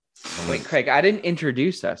Wait, Craig, I didn't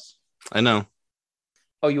introduce us. I know.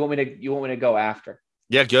 Oh, you want me to go after?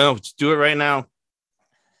 Yeah, go. Just do it right now.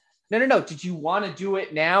 No. Did you want to do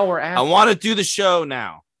it now or after? I want to do the show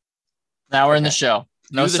now. Now we're in the show.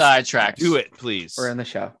 No sidetracks. Do it, please. We're in the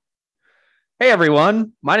show. Hey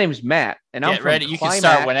everyone, my name is Matt, and I'm Get ready. You Climax.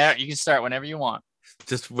 can start whenever. You can start whenever you want.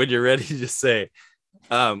 Just when you're ready, just say,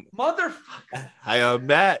 Motherfucker. "Hi, I'm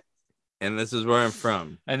Matt, and this is where I'm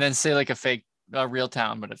from." And then say like a real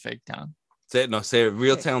town, but a fake town. Say a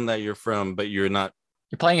real town that you're from, but you're not.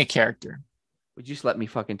 You're playing a character. Would you just let me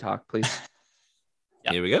fucking talk, please?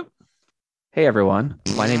 Yep. Here we go. Hey everyone,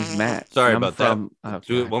 my name is Matt. Sorry and I'm about that. Oh,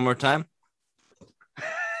 Do it God. one more time.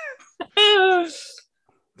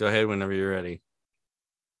 Go ahead whenever you're ready.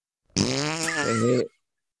 Okay.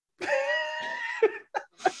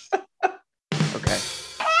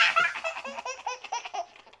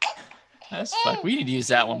 That's fuck. We need to use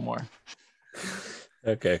that one more.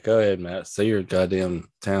 Okay, go ahead, Matt. Say your goddamn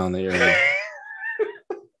town that you're in.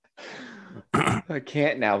 I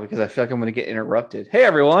can't now because I feel like I'm going to get interrupted. Hey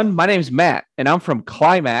everyone, my name's Matt, and I'm from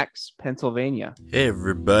Climax, Pennsylvania. Hey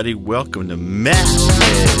everybody, welcome to Matt.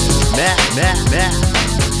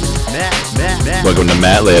 Welcome to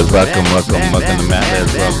Matt Lives. Welcome to Matt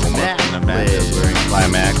Lives. Welcome to Matt Lives. We're in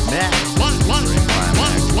Climax. We're in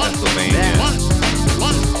Climax, Pennsylvania.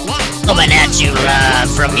 Coming at you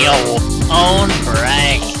live from your own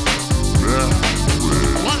brain.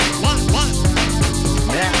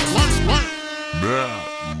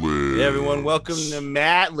 Hey everyone, welcome to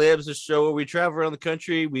Matt Lives, a show where we travel around the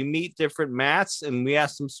country, we meet different Matts, and we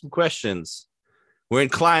ask them some questions. We're in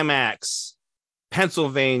Climax,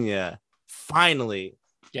 Pennsylvania. Finally.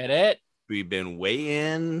 Get it? We've been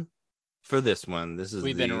waiting for this one.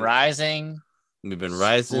 We've been rising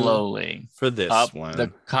slowly for this up one. the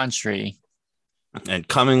country. And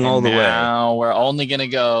coming all the way. Now we're only gonna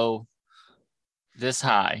go this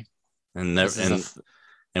high. And we're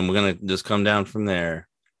gonna just come down from there.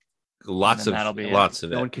 Lots of it.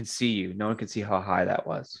 No one can see you. No one can see how high that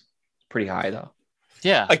was. It's pretty high though.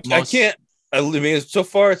 Yeah. I can't. I mean, so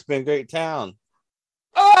far it's been a great town.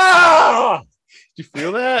 Ah! Did you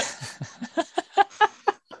feel that?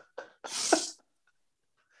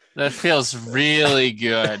 That feels really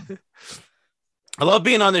good. I love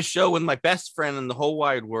being on this show with my best friend in the whole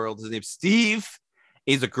wide world. His name's Steve.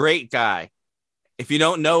 He's a great guy. If you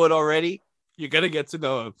don't know it already, you're gonna get to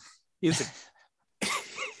know him.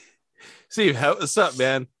 Steve, what's up,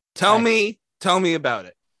 man? Tell me about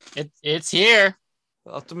it. It's here.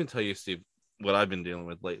 Well, let me tell you, Steve, what I've been dealing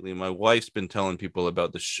with lately. My wife's been telling people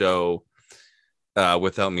about the show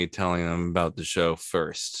without me telling them about the show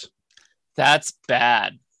first. That's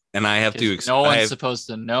bad. And I have to. No one's supposed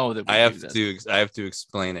to know that. I have to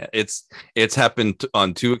explain it. It's happened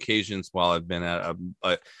on 2 occasions while I've been at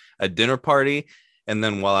a dinner party, and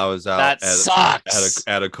then while I was out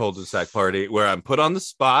at a cul-de-sac party where I'm put on the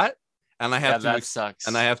spot, and I have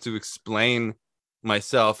to explain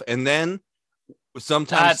myself, and then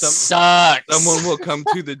sometimes someone will come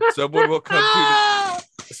to the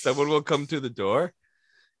door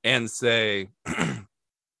and say,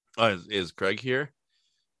 "Oh, is Craig here?"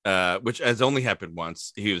 Which has only happened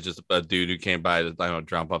once. He was just a dude who came by to, I don't know,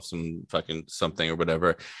 drop off some fucking something or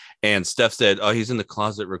whatever. And Steph said, "Oh, he's in the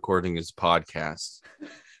closet recording his podcast."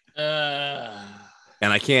 And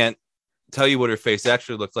I can't tell you what her face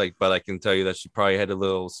actually looked like, but I can tell you that she probably had a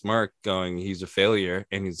little smirk going, "He's a failure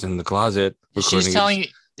and he's in the closet recording."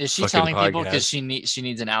 Is she telling people because she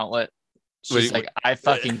needs an outlet? She's I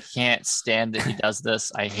fucking can't stand that he does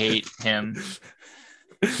this. I hate him.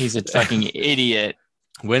 He's a fucking idiot.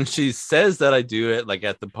 When she says that I do it, like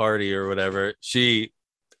at the party or whatever, she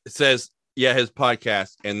says, "Yeah, his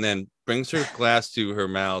podcast," and then brings her glass to her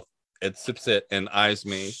mouth and sips it and eyes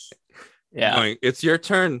me. Yeah, going, "It's your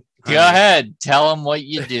turn. Go ahead, tell him what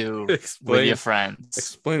you do with your friends.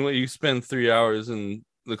 Explain what you spend 3 hours in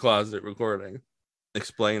the closet recording.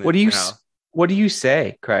 Explain What do you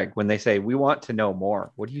say, Craig, when they say we want to know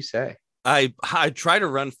more? What do you say? I try to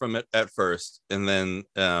run from it at first, and then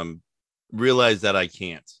realize that I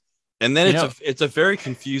can't, and then it's a very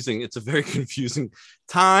confusing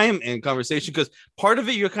time and conversation, because part of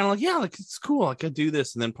it you're kind of like, yeah, like it's cool, I could do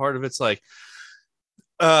this, and then part of it's like,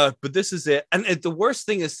 but this is it. And the worst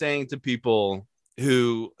thing is saying to people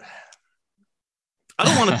who I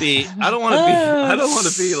don't want to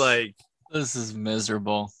be like, this is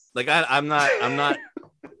miserable. Like I'm not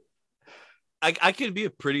I could be a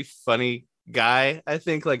pretty funny guy. I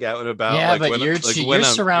think like out and about. Yeah, like, but when, you're like, you're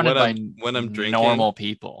surrounded by when I'm drinking, normal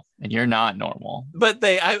people, and you're not normal. But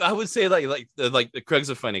I would say like Craig's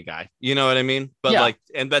a funny guy. You know what I mean? But Yeah.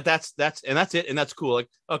 that's it, and that's cool. Like,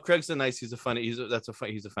 oh, Craig's he's a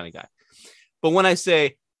funny guy. But when I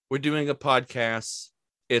say we're doing a podcast,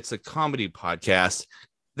 it's a comedy podcast.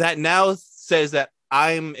 That now says that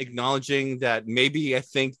I'm acknowledging that maybe I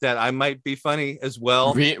think that I might be funny as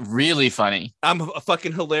well. Really funny. I'm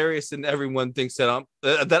fucking hilarious, and everyone thinks that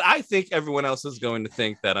that I think everyone else is going to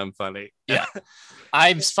think that I'm funny. Yeah,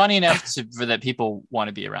 I'm funny enough for that people want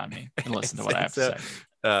to be around me and listen to what I have to say.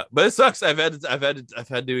 But it sucks. I've had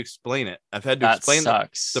to explain it. I've had to explain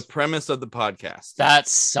the premise of the podcast. That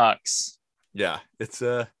sucks. Yeah, it's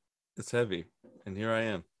heavy, and here I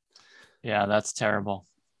am. Yeah, that's terrible.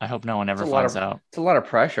 I hope no one ever finds out. It's a lot of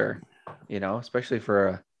pressure, especially for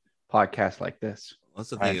a podcast like this. That's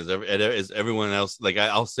the thing is everyone else, like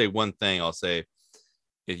I'll say one thing. I'll say,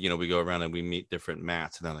 we go around and we meet different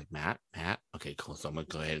Matts, and I'm like, Matt. Okay, cool. So I'm gonna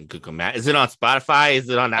go ahead and Google Matt. Is it on Spotify? Is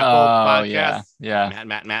it on Apple Podcast? Yeah.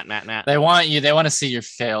 Matt. They want to see your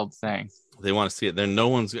failed thing. They want to see it. Then no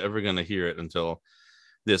one's ever gonna hear it until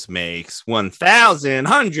this makes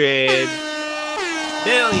 1,100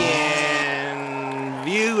 billion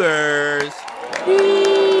viewers.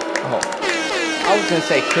 Oh, I was gonna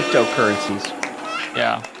say cryptocurrencies.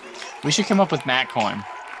 Yeah, we should come up with Matt Coin.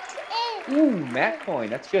 Ooh, Matt Coin.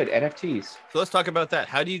 That's good. NFTs. So let's talk about that.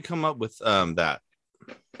 How do you come up with that?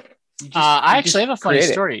 I actually have a funny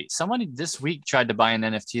story. Someone this week tried to buy an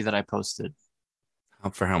NFT that I posted.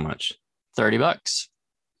 For how much? $30.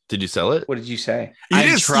 Did you sell it? What did you say? You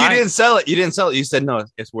didn't sell it. You didn't sell it. You said no,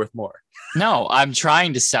 it's worth more. No, I'm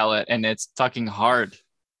trying to sell it, and it's fucking hard.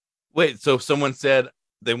 Wait, so someone said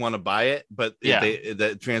they want to buy it, but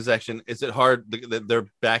the transaction, is it hard? They're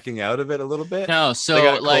backing out of it a little bit? No,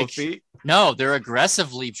 so like, no, they're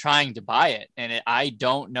aggressively trying to buy it, and I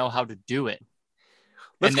don't know how to do it.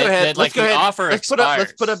 Let's go ahead. Let's go ahead. Let's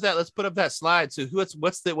put up that slide. So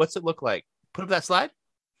what's it look like? Put up that slide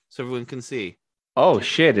so everyone can see. Oh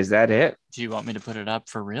shit! Is that it? Do you want me to put it up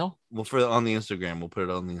for real? Well, on the Instagram, we'll put it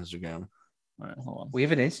on the Instagram. All right, hold on. We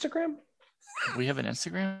have an Instagram. We have an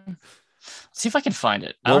Instagram. Let's see if I can find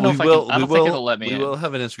it. I don't know if I can. I don't think it'll let me. We will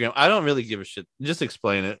have an Instagram. I don't really give a shit. Just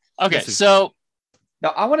explain it. Okay, so no,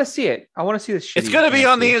 I want to see it. I want to see this shit. It's gonna be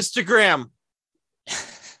on the Instagram.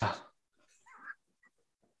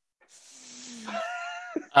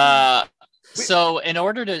 So in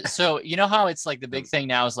order to, you know how it's like the big thing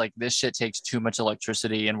now is like this shit takes too much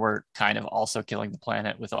electricity, and we're kind of also killing the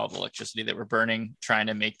planet with all the electricity that we're burning trying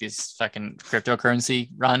to make this fucking cryptocurrency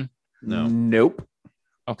run. No. Nope.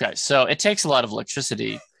 Okay, so it takes a lot of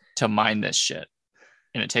electricity to mine this shit,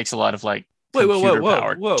 and it takes a lot of like computer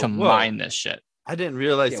power to mine this shit. I didn't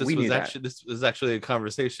realize this was actually a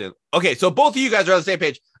conversation. Okay, so both of you guys are on the same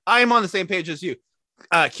page. I am on the same page as you.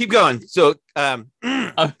 Keep going. So,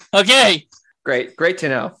 okay. Great to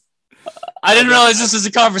know. I didn't realize this was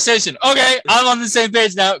a conversation. Okay, I'm on the same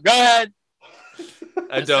page now. Go ahead.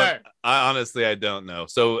 I honestly don't know.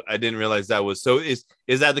 So I didn't realize that was. So is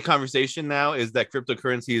that the conversation now? Is that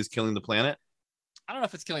cryptocurrency is killing the planet? I don't know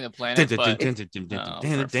if it's killing the planet, but do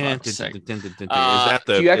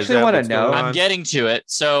you actually want to know? I'm getting to it.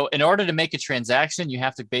 So in order to make a transaction, you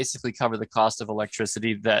have to basically cover the cost of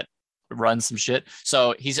electricity that runs some shit.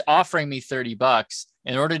 So he's offering me $30.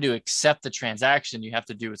 In order to accept the transaction, you have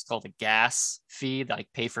to do what's called a gas fee, like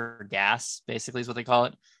pay for gas, basically is what they call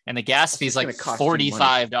it. And the gas fee is like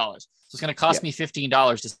 $45. So it's going to cost me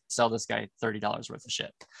 $15 to sell this guy $30 worth of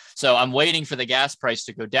shit. So I'm waiting for the gas price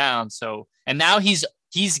to go down. And now he's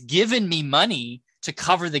given me money to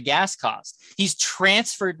cover the gas cost. He's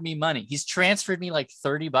transferred me money. He's transferred me like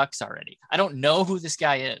 $30 already. I don't know who this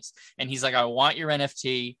guy is. And he's like, I want your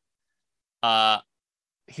NFT.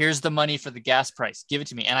 Here's the money for the gas price. Give it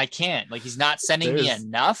to me. And I can't. Like, he's not sending me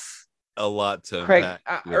enough. A lot to Craig,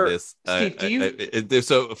 with this. Steve,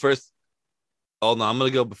 so first, I'm going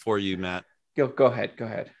to go before you, Matt. Go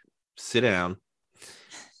ahead. Sit down.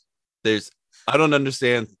 I don't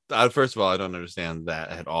understand. First of all, I don't understand that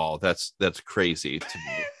at all. That's crazy to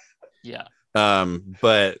me. Yeah.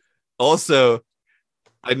 But also,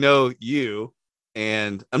 I know you,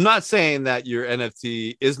 and I'm not saying that your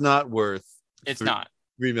NFT is not worth. It's not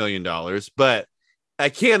 $3 million, but I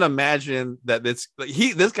can't imagine that this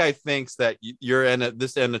guy thinks that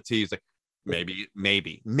this NFT is like maybe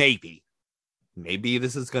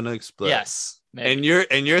this is gonna explode. Yes, maybe.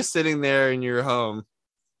 and you're sitting there in your home.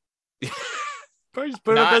 Probably just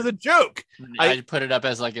put it up as a joke. I put it up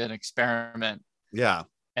as like an experiment. Yeah,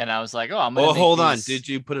 and I was like, oh, I'm gonna. Well, hold on. Did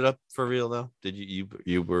you put it up for real though? Did you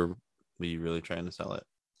were Were you really trying to sell it?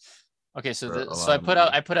 Okay, so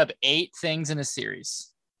I put up 8 things in a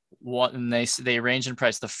series. One, and they range in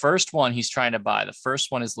price. The first one he's trying to buy. The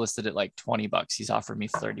first one is listed at like $20. He's offered me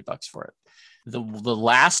 $30 for it. The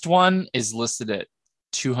last one is listed at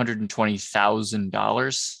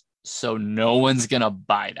 $220,000. So no one's gonna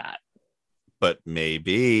buy that. But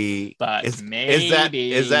maybe.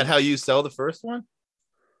 Maybe is that how you sell the first one?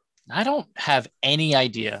 I don't have any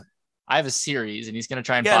idea. I have a series, and he's gonna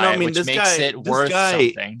try and buy it, which makes it worth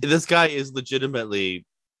something. This guy is legitimately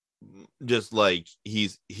just like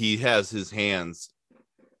he has his hands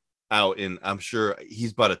out, and I'm sure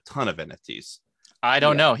he's bought a ton of NFTs. I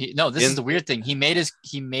don't know. This is the weird thing. He made his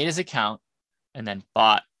account and then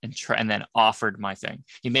bought and then offered my thing.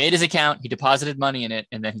 He made his account, he deposited money in it,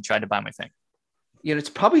 and then he tried to buy my thing. It's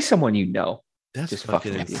probably someone you know. That's just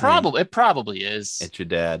fucking fucking insane. It probably is. It's your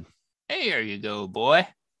dad. Hey, here you go, boy.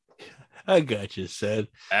 I got you, son.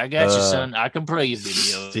 I got you, son. I can play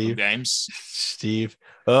video games. Steve.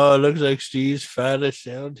 Oh, it looks like Steve's finally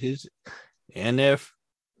sold his NFTs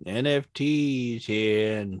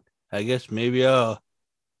here, and I guess maybe I'll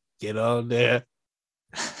get on there.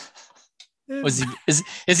 Is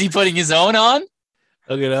he putting his own on?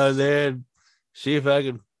 I'll get on there and see if I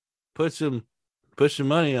can put some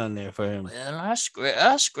money on there for him. Well, I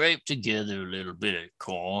scrape together a little bit of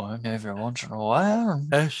coin every once in a while.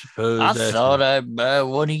 I suppose. I thought I'd buy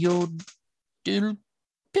one of your little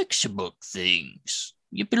picture book things.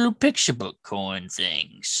 Your little picture book coin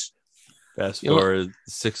things. Fast forward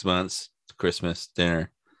 6 months, Christmas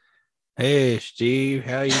dinner. Hey, Steve,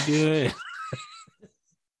 how you doing?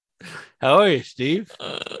 How are you, Steve?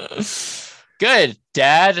 Good,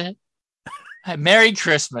 Dad. Merry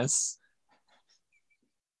Christmas.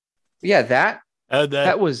 Yeah, that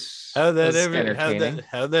was entertaining.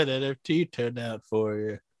 How that NFT turned out for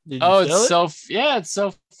you? Did you sell it? It's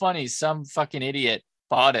so funny. Some fucking idiot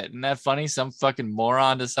bought it. Isn't that funny? Some fucking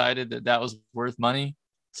moron decided that was worth money.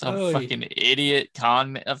 Some fucking idiot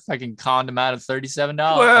fucking conned him out of $37.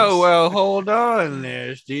 Well, hold on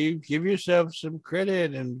there, Steve. Give yourself some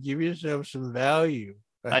credit and give yourself some value.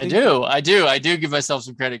 I do give myself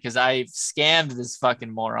some credit because I scammed this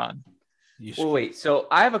fucking moron. Well, wait. So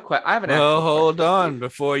I have I have an. Well, hold on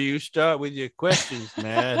before you start with your questions,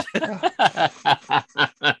 man.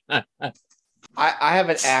 I have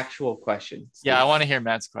an actual question. Steve. Yeah, I want to hear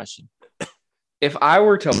Matt's question. If I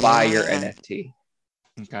were to buy your NFT,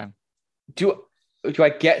 okay, do I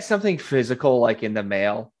get something physical like in the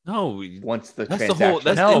mail? No. Once the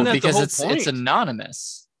transaction, because it's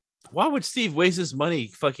anonymous. Why would Steve waste his money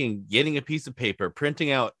fucking getting a piece of paper, printing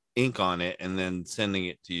out ink on it, and then sending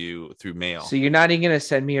it to you through mail? So you're not even going to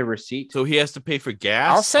send me a receipt? So he has to pay for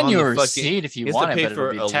gas? I'll send you a receipt if you want it, but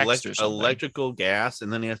it'll be text or something. Electrical gas,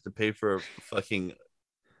 and then he has to pay for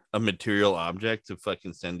a material object to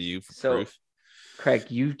fucking send to you for proof. Craig,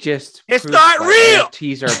 you just... It's not real!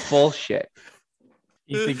 NFTs are bullshit.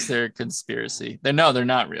 He thinks they're a conspiracy. They're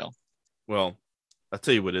not real. Well, I'll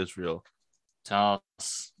tell you what is real. Tell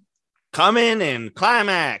us. Coming in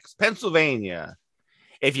Climax, Pennsylvania.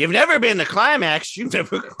 If you've never been to Climax, you've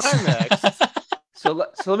never Climax. So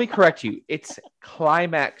let me correct you. It's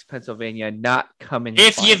Climax, Pennsylvania, not coming.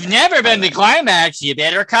 If you've never been to Climax, you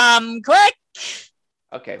better come quick.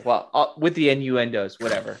 Okay, well, with the innuendos,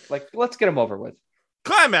 whatever. Let's get them over with.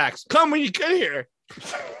 Climax, come when you get here.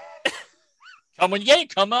 Come when you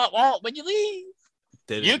get, come out, Walt, when you leave.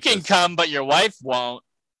 You can come, but your wife won't.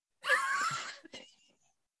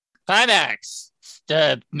 Climax,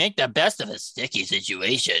 to make the best of a sticky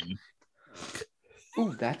situation.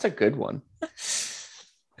 Ooh, that's a good one.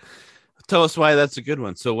 Tell us why that's a good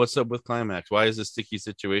one. So what's up with Climax? Why is a sticky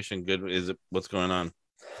situation good? What's going on?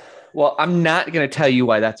 Well, I'm not going to tell you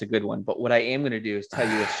why that's a good one, but what I am going to do is tell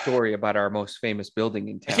you a story about our most famous building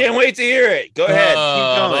in town. I can't wait to hear it. Go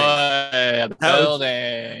ahead. Keep going.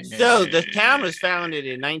 Building. So the town was founded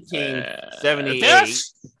in 1978.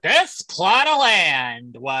 This plot of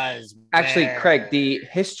land was actually Craig. The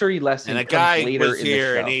history lesson. And a guy later was in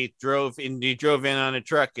here, the show. and he drove in on a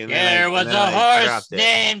truck, and there was a horse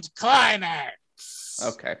named Climax.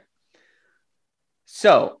 Okay.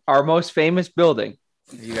 So our most famous building.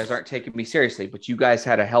 You guys aren't taking me seriously, but you guys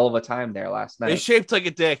had a hell of a time there last night. It's shaped like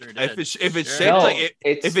a dick. Sure if it's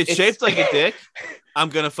shaped like a dick, I'm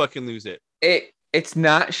gonna fucking lose it. It's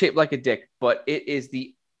not shaped like a dick, but it is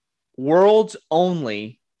the world's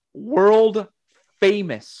only world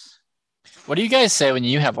famous. What do you guys say when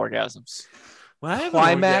you have orgasms? When I have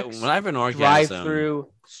an orgasm, drive-thru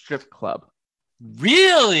strip club.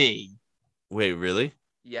 Really? Wait, really?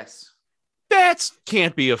 Yes. That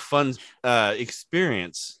can't be a fun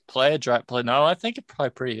experience. Play. No, I think it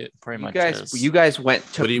probably pretty much is. You guys took what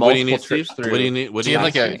do you multiple need, trips Steve? through. What do you need? Do you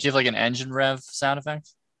have like an engine rev sound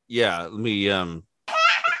effect? Yeah, let me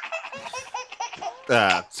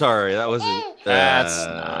sorry, that wasn't That's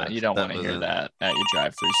not. You don't want to hear that at your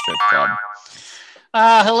drive-thru strip club.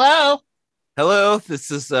 Hello. Hello,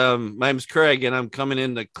 this is my name's Craig, and I'm coming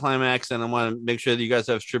into Climax, and I want to make sure that you guys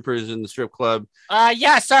have strippers in the strip club.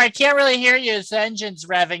 Yeah, sorry, I can't really hear you. The engine's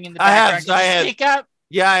revving in the background. Can you speak up?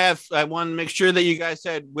 Yeah, I have. I want to make sure that you guys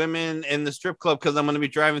had women in the strip club because I'm going to be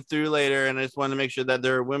driving through later, and I just want to make sure that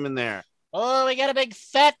there are women there. Oh, we got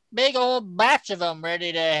a big old batch of them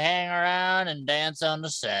ready to hang around and dance on the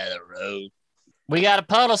side of the road. We got a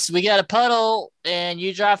puddle, and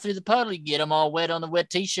you drive through the puddle, you get them all wet on the wet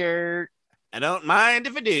t-shirt. I don't mind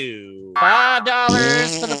if I do.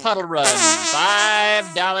 $5 for the puddle run.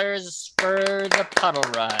 $5 for the puddle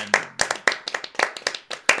run.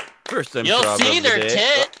 First time You'll see their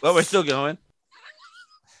tits. Well, we're still going.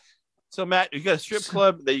 So, Matt, you got a strip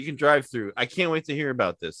club that you can drive through. I can't wait to hear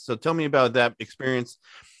about this. So tell me about that experience.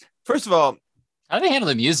 First of all, how do they handle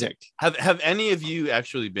the music? Have any of you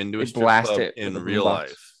actually been to a strip club in real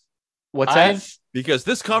life? What's that? Because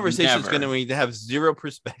this conversation is going to have zero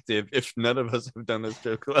perspective if none of us have done a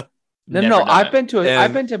strip club. No, I've been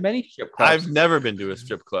to many strip clubs. I've never been to a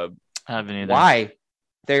strip club. I haven't either. Why?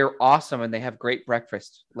 They're awesome and they have great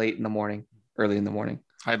breakfast late in the morning, early in the morning.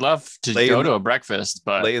 I'd love to go to a breakfast,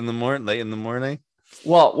 but late in the morning.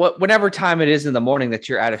 Well, whenever time it is in the morning that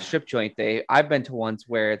you're at a strip joint, I've been to ones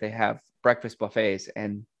where they have breakfast buffets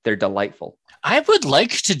and they're delightful. I would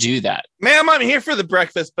like to do that. Ma'am, I'm here for the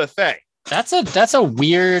breakfast buffet. That's a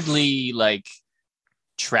weirdly like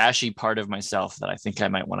trashy part of myself that I think I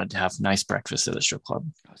might want to have nice breakfast at a strip club.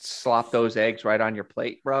 Slop those eggs right on your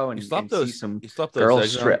plate, bro, and you slop those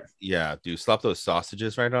girls strip. Yeah, do you slop those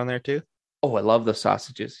sausages right on there too? Oh, I love the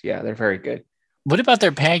sausages. Yeah, they're very good. What about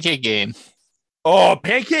their pancake game? Oh,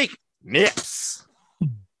 pancake nips.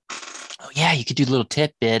 Oh yeah, you could do little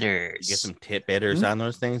tit bitters. You get some tit bitters on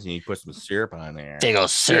those things, and you put some syrup on there. Big old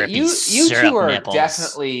syrup. You two are nipples.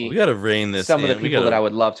 Definitely. We got to rein this. Some of the people that I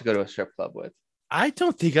would love to go to a strip club with. I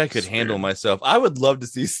don't think I could handle myself. I would love to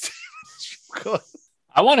see.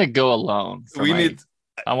 I want to go alone.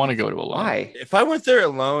 I want to go to alone. Why? If I went there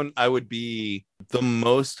alone, I would be the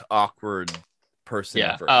most awkward person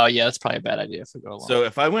ever. Oh yeah, that's probably a bad idea if we go alone. So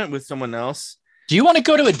if I went with someone else, do you want to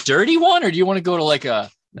go to a dirty one or do you want to go to like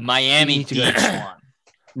a Miami Beach one?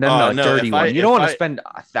 No, dirty one. You don't want to spend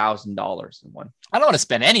 $1,000 in one. I don't want to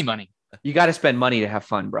spend any money. You got to spend money to have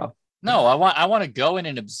fun, bro. No, I want to go in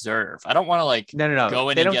and observe. I don't want to like go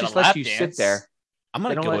in they and don't get just a lap let you dance. sit there. I'm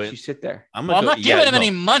gonna let you sit there. I'm not giving them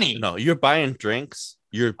any money. No, you're buying drinks.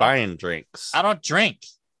 You're buying drinks. I don't drink.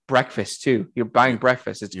 Breakfast too. You're buying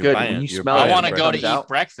breakfast. It's good when you smell it. I want to go to eat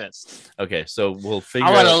breakfast. Okay, so we'll figure.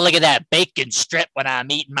 I want to look at that bacon strip when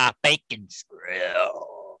I'm eating my bacon strip.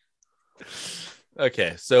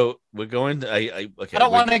 Okay, so we're going to. I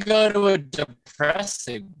don't want to go to a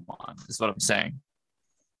depressing one. Is what I'm saying.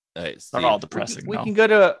 Right, not all depressing. We can go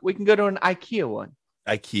to an IKEA one.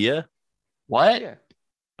 IKEA? What? Yeah.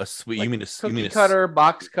 A sweet. Like you mean cookie cutter,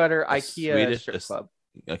 box cutter, IKEA Swedish strip club?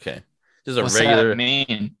 Okay, just a What's regular. That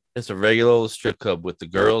mean? It's a regular old strip club with the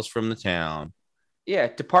girls from the town. Yeah,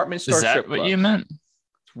 department store. Is that strip what club. you meant? It's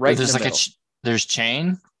right. There's like there's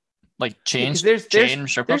chain, like chain. There's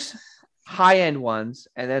strip club. There's high end ones,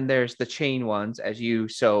 and then there's the chain ones, as you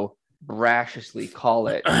so brashly call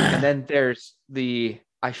it, and then there's the.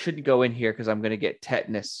 I shouldn't go in here because I'm going to get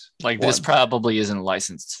tetanus. This probably isn't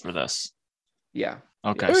licensed for this. Yeah.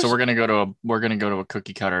 Okay, so we're gonna go to a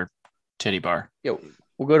cookie cutter titty bar. Yeah,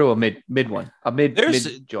 we'll go to a mid one, a mid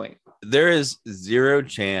joint. There is zero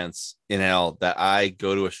chance in hell that I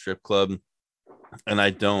go to a strip club and I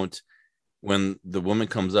don't. When the woman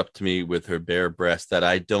comes up to me with her bare breast, that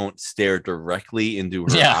I don't stare directly into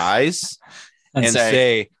her eyes and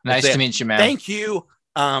say, "Nice to meet you, man. Thank you.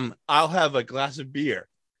 I'll have a glass of beer."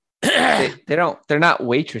 They're not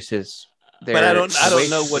waitresses. But I don't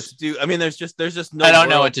know what to do. I mean, there's just no. I don't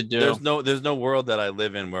know what to do. There's no world that I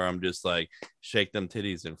live in where I'm just like shake them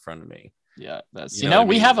titties in front of me. Yeah, that's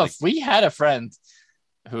we had a friend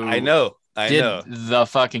who I know did the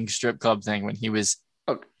fucking strip club thing when he was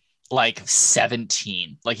like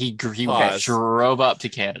 17. Like he drove up to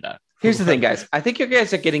Canada. Here's the thing, guys. I think you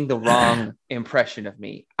guys are getting the wrong impression of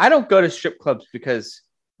me. I don't go to strip clubs because,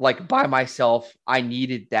 like, by myself, I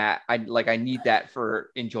needed that. I need that for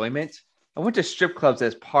enjoyment. I went to strip clubs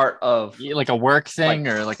as part of Like a work thing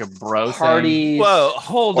or like a bro parties. Whoa,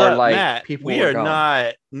 hold or up, like Matt. people We were are going.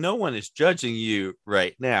 not. No one is judging you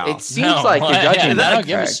right now. It thing. seems like you're judging I me, don't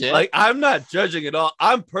give a Craig. shit. Like, I'm not judging at all.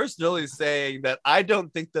 I'm personally saying that I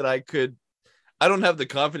don't think that I could. I don't have the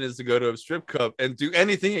confidence to go to a strip club and do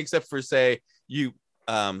anything except for say you.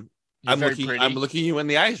 I'm looking you in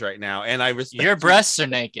the eyes right now, and I respect your you. breasts are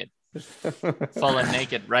naked. Full and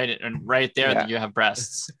naked, right there that you have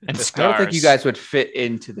breasts and scars. I don't think you guys would fit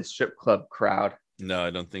into the strip club crowd. No, I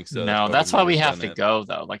don't think so. No, that's why we have to go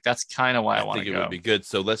though. Like that's kind of why I want to go. I think it would be good.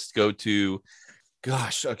 So let's go to,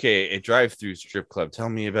 gosh, okay, a drive-through strip club. Tell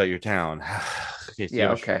me about your town. Okay.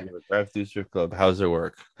 So okay. Drive-through strip club. How's it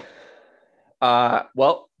work?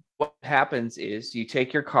 Well, what happens is you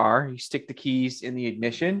take your car, you stick the keys in the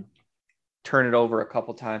ignition, turn it over a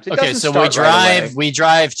couple times. Okay, so we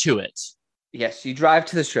drive to it. Yes, you drive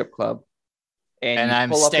to the strip club, and I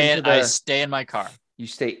stay in my car. You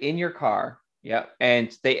stay in your car. Yeah,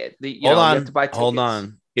 and you have to buy tickets. Hold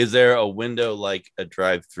on. Is there a window like a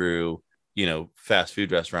drive-through, fast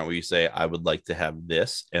food restaurant where you say, I would like to have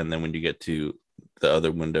this, and then when you get to the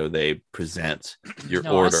other window, they present your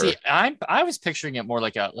order? See, I was picturing it more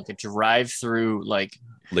like a drive-through, like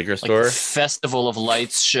liquor store, like Festival of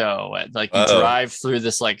Lights show. Like you drive through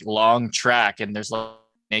this like long track, and there's like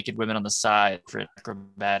naked women on the side for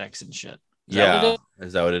acrobatics and shit. Is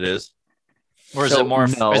that what it is? Or is it more?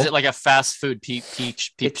 No. Is it like a fast food peep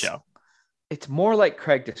show? It's more like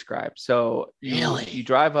Craig described. So you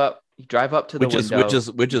drive up to the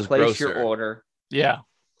window, which is place grosser. your order. Yeah,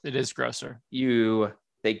 it is grosser.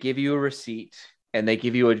 They give you a receipt and they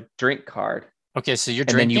give you a drink card. Okay, so you're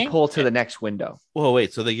drinking, and then you pull to the next window. Whoa,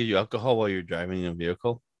 wait! So they give you alcohol while you're driving a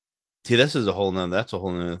vehicle? See, that's a whole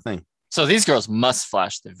nother thing. So these girls must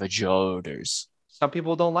flash their vajolators. Some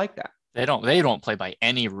people don't like that. They don't play by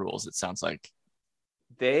any rules. It sounds like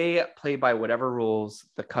they play by whatever rules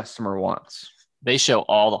the customer wants. They show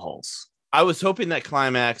all the holes. I was hoping that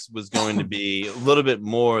Climax was going to be a little bit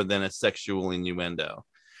more than a sexual innuendo.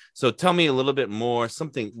 So tell me a little bit more,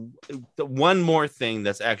 one more thing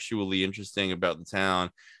that's actually interesting about the town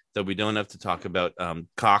that we don't have to talk about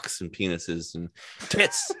cocks and penises and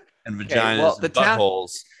tits and vaginas and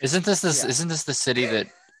buttholes. Isn't this the city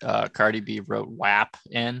that Cardi B wrote WAP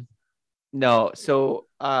in? No. So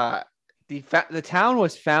the town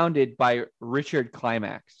was founded by Richard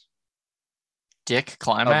Climax. Dick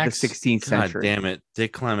Climax of the 16th century. God damn it,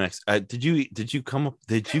 Dick Climax. Did you come up?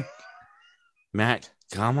 Matt?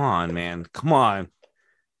 Come on, man. Come on,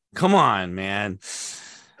 man.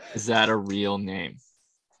 Is that a real name?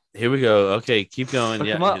 Here we go. Okay, keep going.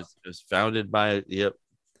 It was founded by. Yep.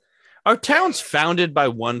 Our town's founded by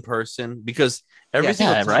one person because every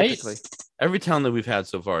town that we've had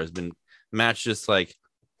so far has been matched just like.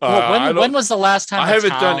 When was the last time I haven't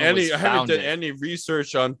done any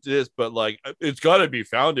research on this, but like it's got to be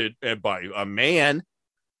founded by a man.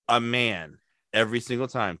 Every single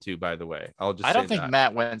time, too, by the way. I don't think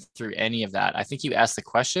Matt went through any of that. I think you asked the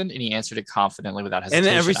question and he answered it confidently without hesitation.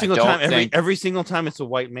 And every single time it's a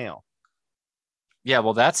white male. Yeah,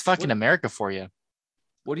 well, that's fucking America for you.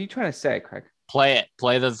 What are you trying to say, Craig? Play it.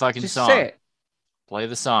 Play the fucking song. Say it. Play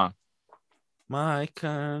the song. My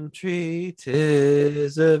country,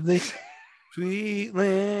 'tis of the sweet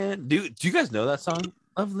land. Do you guys know that song?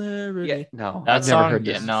 Of liberty. Yeah, no, I've never heard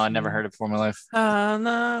this. No, I never heard it before in my life. I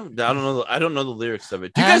don't know the lyrics of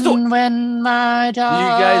it. Do you guys know? When my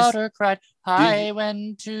daughter cried, I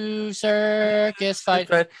went to circus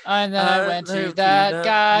fight, and then I went to that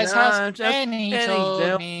guy's house, and he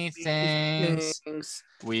told me things.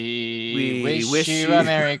 We wish you a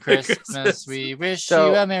Merry Christmas. We wish you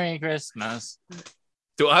a Merry Christmas.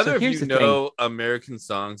 Do either of you know American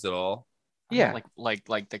songs at all? Yeah,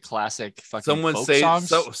 like the classic fucking folk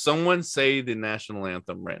songs. Someone say the national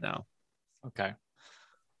anthem right now. Okay.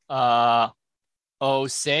 Oh,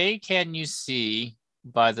 say can you see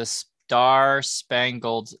by the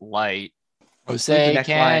star-spangled light? Oh, say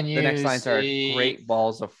can you see? The next lines are great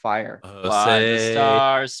balls of fire. By the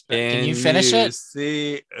stars. Can you finish it?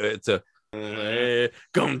 See, it's a.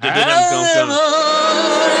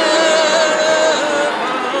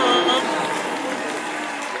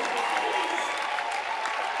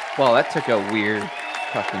 Well, that took a weird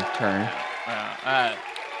fucking turn.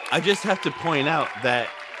 I just have to point out that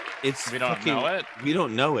we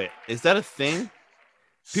don't know it. Is that a thing?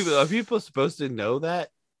 Are people supposed to know that?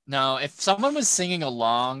 No, if someone was singing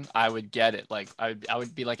along, I would get it. Like I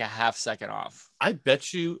would be like a half second off. I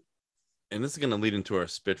bet you, and this is gonna lead into our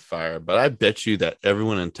Spitfire, but I bet you that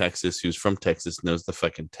everyone in Texas who's from Texas knows the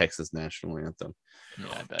fucking Texas national anthem.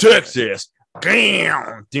 Yeah, Texas,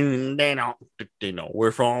 Damn.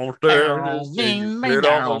 We're from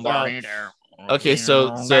Okay,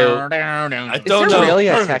 so I don't Is know. there really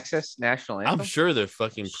a Texas national anthem? I'm sure there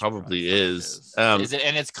fucking probably is. Is it?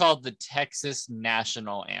 And it's called the Texas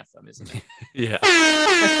National Anthem, isn't it? Yeah. Hey,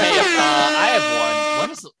 I have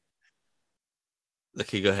one.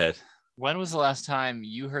 Okay, go ahead. When was the last time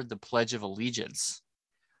you heard the Pledge of Allegiance?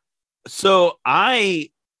 So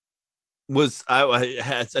I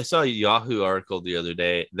saw a Yahoo article the other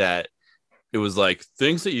day that it was like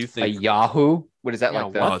things that you think a Yahoo. What is that Yeah,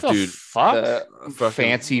 like? The, what the dude, fuck? the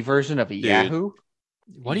fancy version of a Yahoo?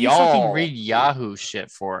 What do you fucking read Yahoo shit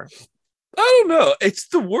for? I don't know. It's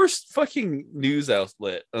the worst fucking news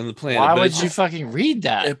outlet on the planet. Why would you fucking read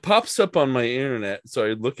that? It pops up on my internet, so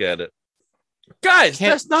I look at it. Guys,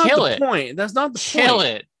 that's not the point. That's not the point. Kill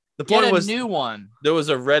it. The point was a new one. There was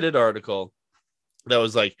a Reddit article that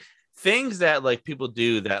was like things that like people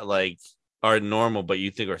do that like are normal, but you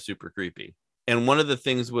think are super creepy. And one of the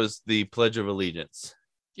things was the Pledge of Allegiance.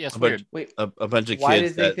 Yes, weird. Wait, a bunch of kids. Why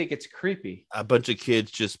did they think it's creepy? A bunch of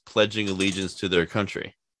kids just pledging allegiance to their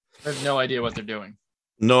country. I have no idea what they're doing.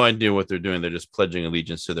 No idea what they're doing. They're just pledging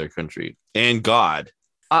allegiance to their country and God.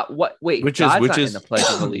 What? Wait, which God's is not in the Pledge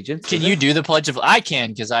of Allegiance. Can you do the Pledge of? I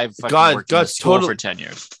can because I've fucking worked in school for 10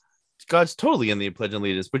 years. God's totally in the Pledge of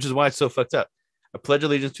Allegiance, which is why it's so fucked up. I pledge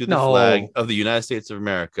allegiance to the flag of the United States of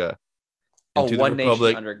America. And to one the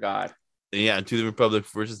Republic, nation under God. Yeah, and to the Republic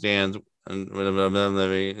for which it stands.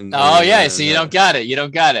 Oh yeah, so you don't got it. You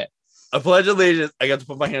don't got it. I pledge allegiance. I got to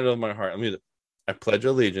put my hand on my heart. I pledge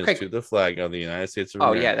allegiance to the flag of the United States of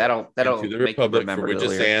America. Oh yeah, that'll to the Republic for which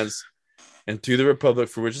it stands. And to the Republic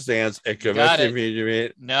for which it stands. No. You got it.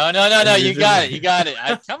 You got it.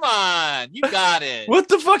 Come on. You got it. What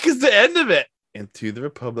the fuck is the end of it? And to the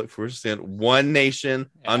Republic for which it stands, one nation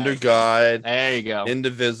under God. There you go.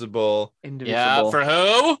 Indivisible. Yeah. For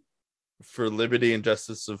who? For liberty and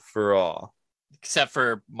justice for all. Except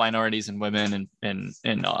for minorities and women and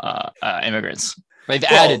immigrants. They've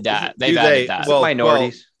added that. They've added that. Well,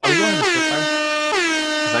 minorities. Are we going to the Spitfire?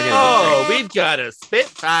 We've got a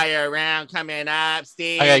Spitfire round coming up,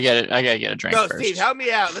 Steve. I gotta get a drink first. Steve, help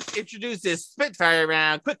me out. Let's introduce this Spitfire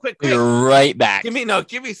round. Quick. You're right back. Give me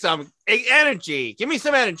some energy. Give me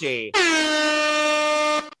some energy.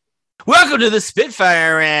 Welcome to the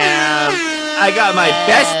Spitfire round. I got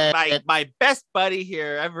my best buddy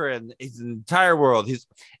here ever in his entire world. He's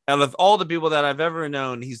out of all the people that I've ever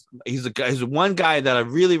known, he's one guy that I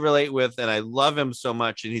really relate with, and I love him so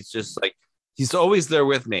much. And he's just like he's always there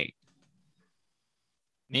with me.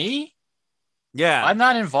 Me? Yeah, I'm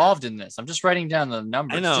not involved in this. I'm just writing down the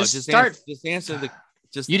numbers. I know. Just answer the.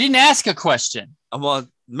 You didn't ask a question. Well,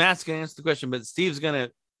 Matt's gonna answer the question, but Steve's gonna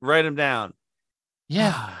write them down.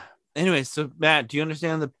 Yeah. Anyway, so Matt, do you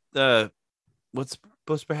understand the what's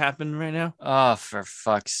supposed to happen right now? Oh, for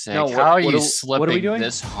fuck's sake! No, how are you slipping what are we doing?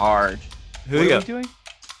 this hard? What are we doing?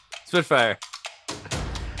 Spitfire.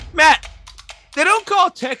 Matt, they don't call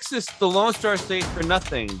Texas the Lone Star State for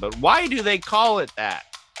nothing, but why do they call it that?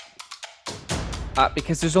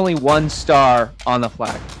 Because there's only one star on the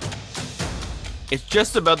flag. It's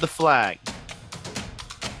just about the flag.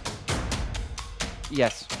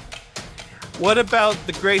 Yes. What about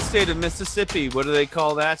the great state of Mississippi? What do they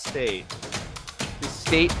call that state? The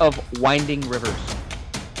state of winding rivers.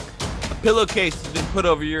 A pillowcase has been put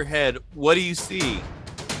over your head. What do you see?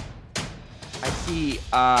 I see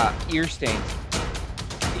ear stains.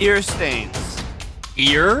 Ear stains.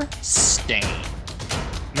 Ear stain.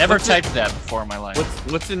 Never typed that before in my life.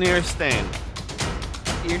 What's an ear stain?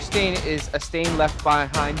 Ear stain is a stain left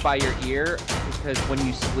behind by your ear because when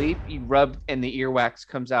you sleep, you rub and the earwax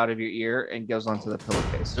comes out of your ear and goes onto the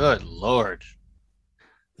pillowcase. Good Lord.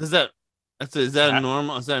 Is that a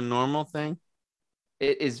normal thing?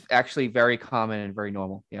 It is actually very common and very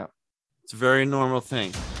normal. Yeah. It's a very normal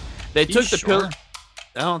thing. They took the pillow.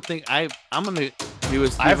 I don't think I'm gonna do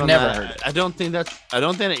a Steve I've on never that. heard it. I don't think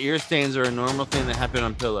that ear stains are a normal thing that happen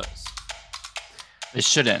on pillows. They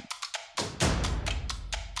shouldn't.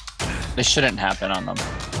 They shouldn't happen on them.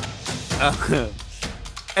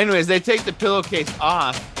 Anyways, they take the pillowcase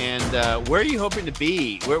off, and where are you hoping to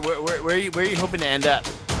be? Where are you hoping to end up?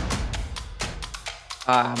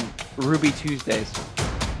 Ruby Tuesdays.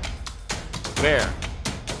 Where?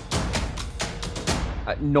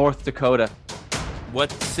 North Dakota.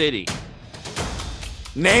 What city?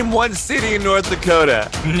 Name one city in North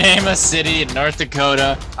Dakota. Name a city in North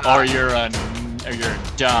Dakota, or you're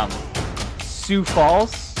dumb. Sioux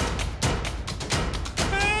Falls. Is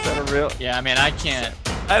that a real? Yeah, I mean, I can't.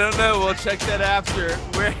 I don't know. We'll check that after.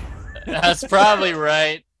 Where? That's probably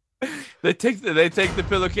right. They take the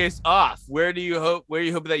pillowcase off. Where are you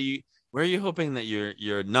hoping that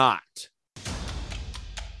you're not?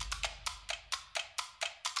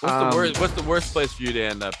 What's the worst place for you to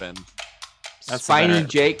end up in? That's Spiny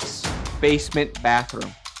Jake's basement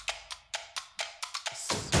bathroom.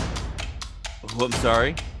 Oh, I'm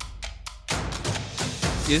sorry.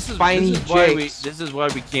 This is why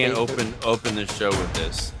we can't open the show with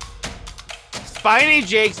this. Spiny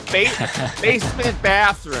Jake's basement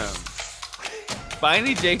bathroom.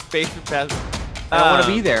 Spiny Jake's basement bathroom. I don't want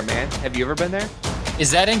to be there, man. Have you ever been there?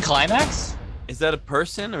 Is that in Climax? Is that a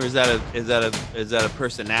person or is that a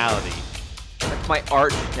personality? That's my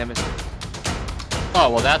arch nemesis. Oh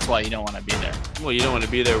well, that's why you don't want to be there. Well, you don't want to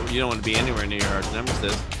be there. You don't want to be anywhere near your arch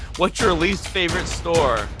nemesis. What's your least favorite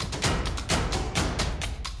store?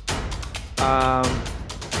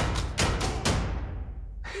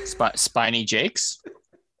 Spiny Jake's?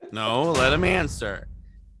 No, let him answer.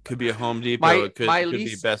 Could be a Home Depot. It could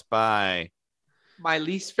be Best Buy. My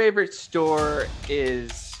least favorite store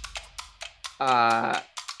is Belk.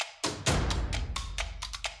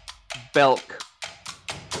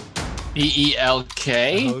 BELK? Belk.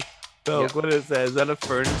 Yep. What is that? Is that a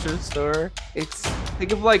furniture store? It's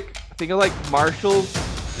think of like Marshalls.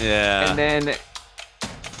 Yeah. And then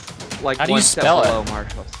like how do one you step spell below it?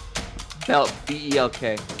 Marshalls. Belk.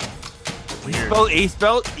 BELK. You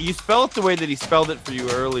spell it the way that he spelled it for you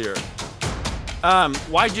earlier.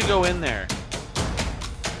 Why'd you go in there?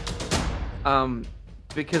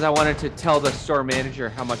 Because I wanted to tell the store manager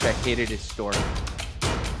how much I hated his store.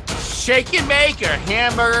 Shake and bake or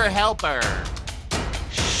hamburger helper?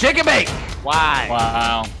 Shake and bake. Why?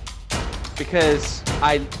 Wow. Because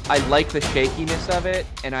I like the shakiness of it,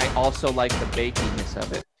 and I also like the bakiness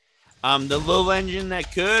of it. The little engine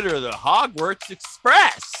that could, or the Hogwarts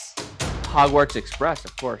Express? Hogwarts Express,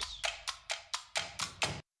 of course.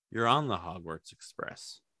 You're on the Hogwarts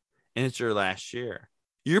Express, and it's your last year.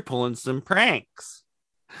 You're pulling some pranks.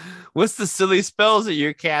 What's the silly spells that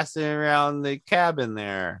you're casting around the cabin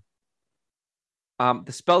there?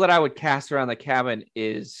 The spell that I would cast around the cabin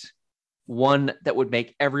is one that would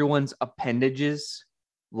make everyone's appendages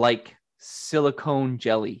like silicone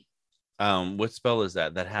jelly. What spell is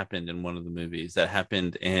that? That happened in one of the movies. That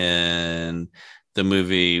happened in the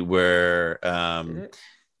movie where,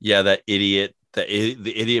 that idiot, the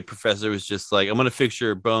idiot professor was just like, "I'm gonna fix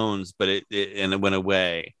your bones," but it went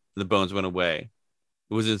away. The bones went away.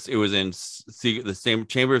 It was in the same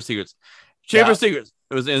Chamber of Secrets. Chamber of Secrets.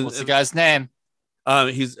 It was in. What's the guy's name?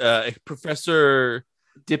 He's Professor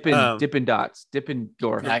Dippin' Dots.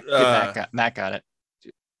 Dippendorf. Matt got it.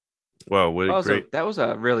 Wow, what great! That was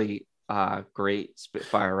a really great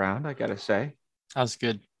Spitfire round, I gotta say. That was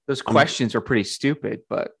good. Those questions are pretty stupid,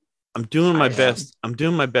 but I'm doing my best. I'm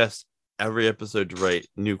doing my best every episode to write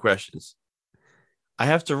new questions. I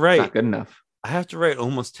have to write. Not good enough. I have to write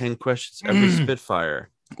almost 10 questions every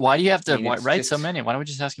Spitfire. Why do you have to write so many? Why don't we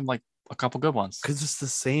just ask him like a couple good ones? Because it's the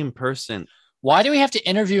same person. Why do we have to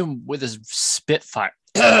interview him with his Spitfire?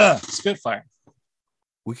 Spitfire.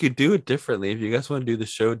 We could do it differently. If you guys want to do the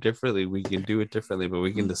show differently, we can do it differently, but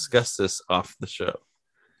we can discuss this off the show.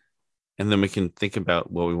 And then we can think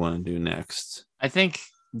about what we want to do next. I think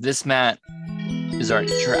this Matt is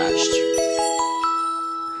already trashed.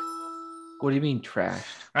 What do you mean trashed?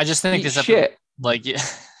 I just think this shit. Like, yeah.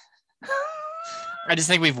 I just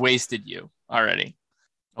think we've wasted you already.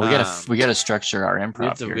 We gotta structure our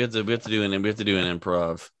improv. We have to do an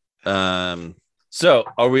improv. So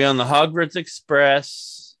are we on the Hogwarts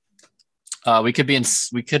Express? We could be in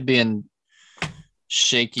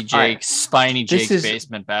Shaky Jake's, Spiny Jake's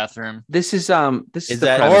basement bathroom. This is Ruby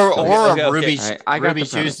the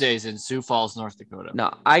Tuesdays in Sioux Falls, North Dakota.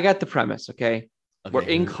 No, I got the premise. Okay. We're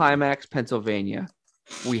in Climax, Pennsylvania.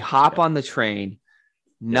 We hop on the train,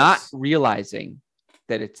 not realizing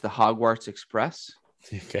that it's the Hogwarts Express.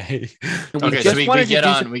 Okay. We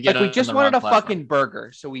just wanted a fucking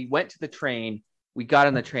burger. So we went to the train, we got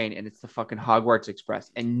on the train, and it's the fucking Hogwarts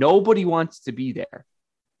Express. And nobody wants to be there.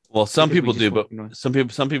 Well, some people do, but some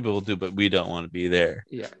people will do, but we don't want to be there.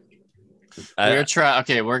 Yeah.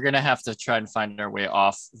 We're gonna have to try and find our way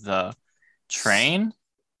off the train.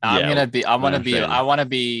 I want to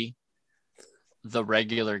be the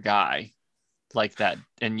regular guy like that,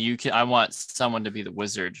 and I want someone to be the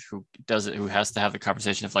wizard who does it, who has to have the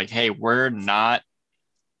conversation of like, hey, we're not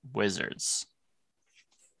wizards,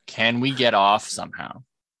 can we get off somehow?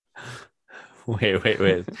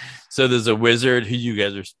 Wait. So there's a wizard who you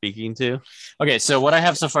guys are speaking to? Okay, so what I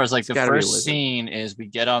have so far is like the first scene is we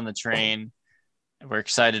get on the train We're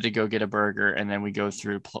excited to go get a burger, and then we go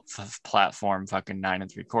through platform fucking 9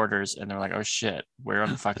 3/4, and they're like, "Oh shit, we're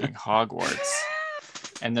on fucking Hogwarts."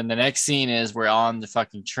 And then the next scene is we're on the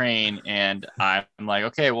fucking train, and I'm like,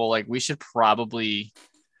 "Okay, well, like we should probably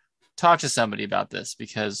talk to somebody about this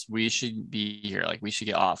because we should be here. Like we should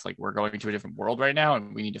get off. Like we're going to a different world right now,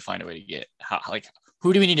 and we need to find a way to get like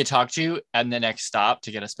who do we need to talk to at the next stop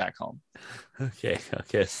to get us back home?" Okay.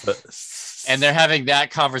 And they're having that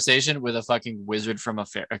conversation with a fucking wizard from a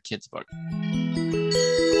kid's book.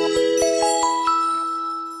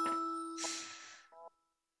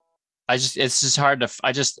 It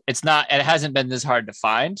hasn't been this hard to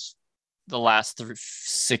find the last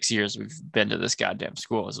 6 years we've been to this goddamn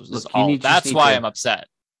school. That's why I'm upset.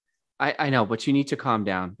 I know, but you need to calm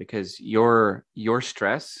down because your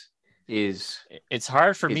stress it's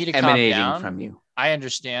hard for me to calm down from you. I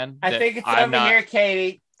understand. I think it's over here,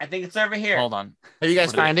 Katie. I think it's over here. Hold on. Have you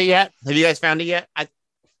guys found it yet? What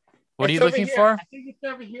are you looking for? I think it's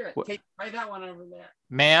over here. Try that one over there.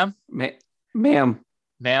 Ma'am.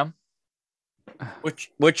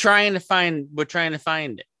 We're trying to find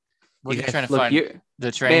it. What are you trying to look, find?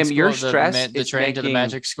 The train. Ma'am, school, your stress the train to the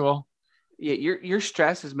magic school. Yeah, your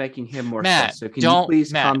stress is making him more Matt, stressed. So can you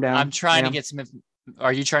please calm down? I'm trying to get some.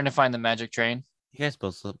 Are you trying to find the magic train? You guys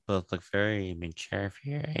both look very mature for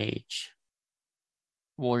your age.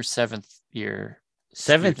 Well, we're 7th year.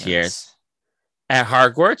 7th years at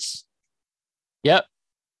Hogwarts. Yep,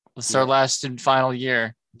 it's our last and final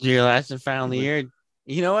year. Your last and final year.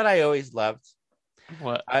 You know what I always loved?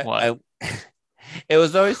 What? It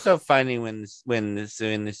was always so funny when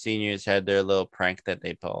the seniors had their little prank that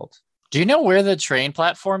they pulled. Do you know where the train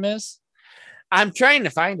platform is? I'm trying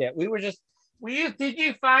to find it. Did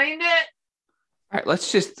you find it? All right,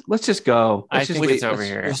 let's just go. I think it's over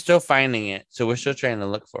here. We're still finding it, so we're still trying to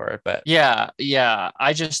look for it. But yeah.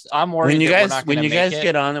 I'm worried. When you guys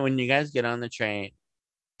get on the train,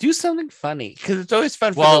 do something funny because it's always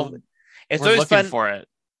fun. It's always fun for it.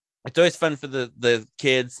 It's always fun for the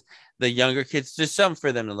kids, the younger kids. There's something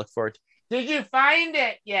for them to look forward to. Did you find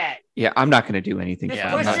it yet? Yeah, I'm not going to do anything.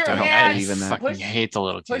 Yeah, I'm not doing anything. I fucking hate the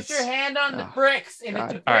little kids. Put your hand on the bricks. All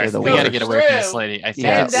right, we got to get away from this lady. I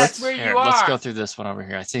think that's where you are. Let's go through this one over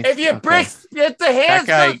here. I think if your bricks, if the hands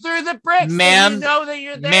go through the bricks, ma'am, you know that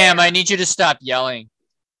you're there. Ma'am, I need you to stop yelling.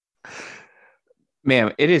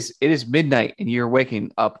 Ma'am, it is midnight and you're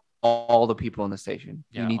waking up all the people in the station.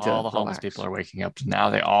 Yeah, you need to all the relax. homeless people are waking up now.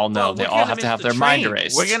 They all know. They all have to have their mind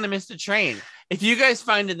erased. We're gonna miss the train. If you guys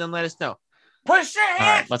find it, then let us know. Push your hand. All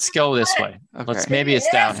right, let's go this way. Okay. Maybe it's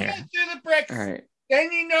down here. Through the bricks. All right.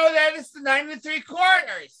 Then you know that it's the 9 3/4.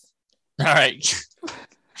 All right.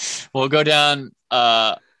 We'll go down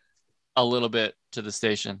a little bit to the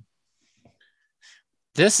station.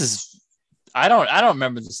 I don't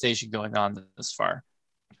remember the station going on this far.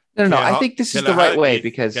 No. I think this is the right way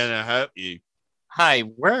because gonna help you. Hi,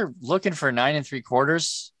 we're looking for 9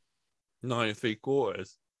 3/4. 9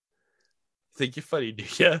 3/4. Think you're funny, do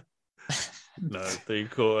you? 9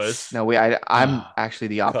 3/4. No, I'm actually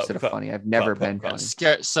the opposite of funny. I've never been funny.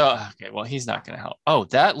 Scared. So okay, well he's not gonna help. Oh,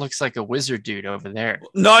 that looks like a wizard dude over there.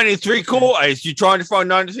 9 3/4. You trying to find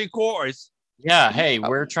 9 3/4? Yeah. Hey,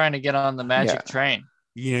 we're trying to get on the magic train.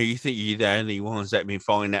 You know, you think you're the only ones that been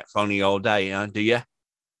finding that funny all day, huh? Do you?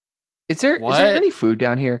 Is there any food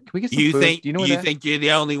down here? Can we get some food? Do you think you're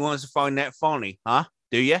the only ones to find that funny, huh?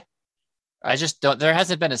 Do you? I just don't. There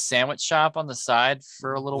hasn't been a sandwich shop on the side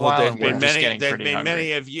for a little while. There's been many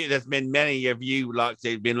of you. Like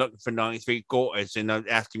they've been looking for 9 3/4 and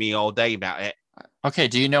asking me all day about it. Okay,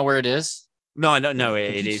 do you know where it is? No, I don't know where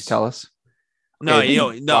it is. Tell us. No,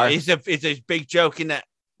 it's a big joke in that.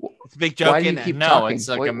 It's a big joke. Why do you keep no, talking? It's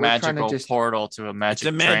like a magical portal to a magic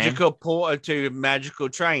train. It's a magical portal to a magical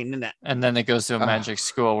train, isn't it? And then it goes to a magic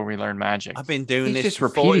school where we learn magic. I've been doing this for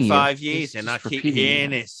 45 years and I keep hearing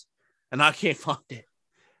this and I can't find it.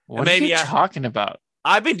 What are you talking about?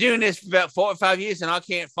 I've been doing this for about 4 or 5 years and I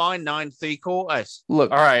can't find 9 3/4.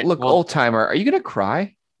 Look, all right. Look, old timer, are you going to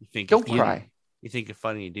cry? Don't cry. You think you're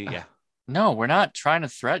funny, do you? No, we're not trying to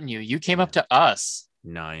threaten you. You came up to us.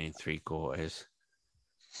 9 3/4.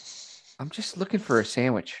 I'm just looking for a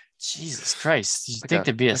sandwich. Jesus Christ. You think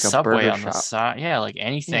there'd be a Subway on the side? Yeah, like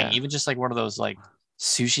anything. Yeah. Even just like one of those like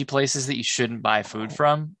sushi places that you shouldn't buy food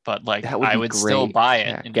from, but like That would I be would great. still buy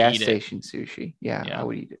it and gas eat station sushi. Yeah, I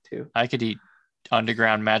would eat it too. I could eat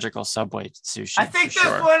underground magical Subway sushi. I think this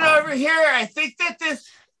one over here. I think that this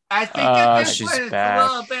she's one is back. a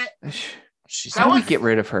little bit. How do we get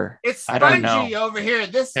rid of her? It's I don't spongy know. over here.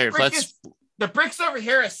 The bricks over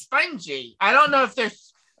here are spongy. I don't know if they're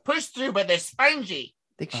pushed through, but they're spongy.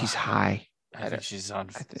 I think she's high. I think she's on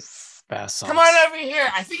Bath salts. Come on over here.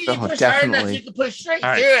 I think you can push hard enough. definitely. You can push straight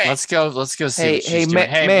All through right, it. let's go see Hey, what she's doing.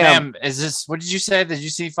 Hey, ma'am. ma'am, is this, what did you say? Did you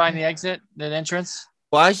see find the exit, the entrance?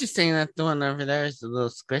 Well, I was just saying that the one over there is a little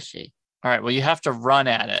squishy. All right, well, you have to run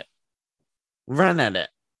at it. Run at it.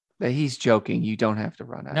 He's joking. You don't have to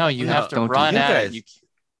run at No, it. you No, have to don't do run that. at guys. it.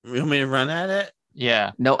 You want me to run at it?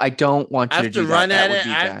 Yeah. No, I don't want I you have to to do run that. at That would it. be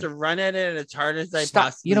I have bad. to run at it as hard as I Stop.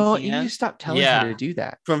 possibly You know what? can. You need to stop telling Yeah. her to do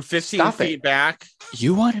that. From 15 Stop feet it. back.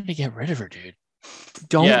 You wanted to get rid of her, dude.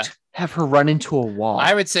 Don't Yeah. have her run into a wall.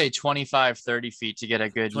 I would say 25, 30 feet to get a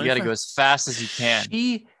good. You got to 25. go as fast as you can.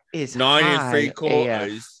 She is 9 and high 3/4.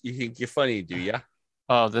 AF. You think you're funny, do ya?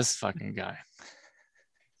 Oh, this fucking guy.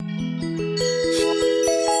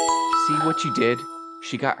 See what you did?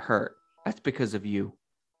 She got hurt. That's because of you.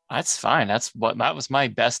 That's fine. That was my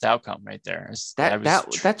best outcome right there.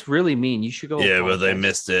 That's really mean. You should go. Yeah, but they apologize.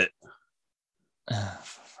 missed it. For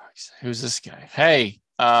fuck's sake. Who's this guy? Hey,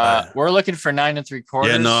 we're looking for 9 3/4.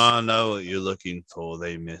 Yeah, no, I know what you're looking for.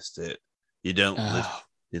 They missed it. You don't. Oh,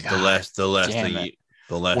 the God last damn thing. it.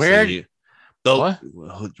 The last Where- thing. What?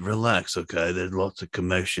 Well, relax, okay? There's lots of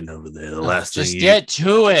commotion over there. The last just thing. get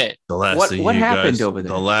to it. The last What- thing what you happened guys, over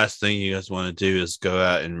there? The last thing you guys want to do is go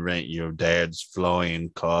out and rent your dad's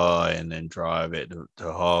flying car and then drive it to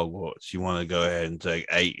Hogwarts. You want to go ahead and take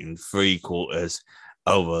 8 3/4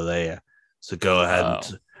 over there. So go ahead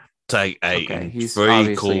and take 8 Okay, he's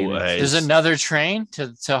 3/4. There's another train to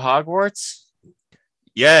Hogwarts.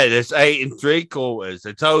 Yeah, there's 8 3/4.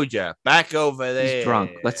 I told you. Back over there. He's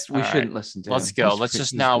drunk. We All shouldn't listen to him. Let's go. He's- Let's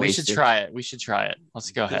just he's no. We should wasted. try it. We should try it.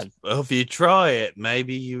 Let's go ahead. Well, if you try it,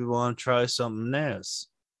 maybe you want to try something else.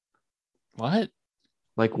 What?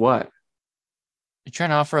 Like what? You trying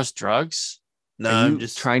to offer us drugs? No, Are you I'm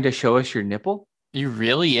just trying to show us your nipple? You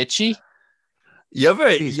really itchy?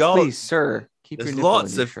 Please, y'all. please, sir. Keep your There's nipple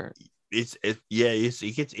lots in your of shirt.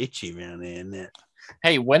 it gets itchy around there, isn't it?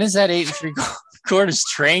 Hey, when is that 8 3/4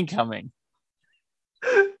 train coming?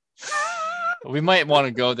 We might want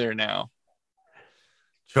to go there now.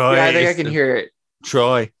 Try. Yeah, I think I can hear it.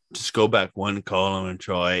 Try. Just go back one column and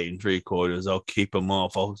try 8 3/4. I'll keep them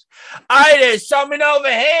off. Hey, there's something over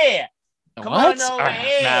here. Come What? on over All right,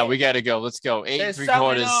 here. Nah, we gotta go. Let's go. 8 There's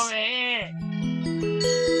 3/4. something over here.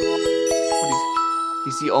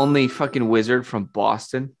 He's the only fucking wizard from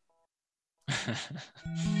Boston.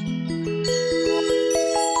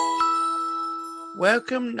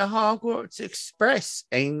 Welcome to Hogwarts Express.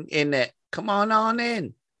 Ain't in it. Come on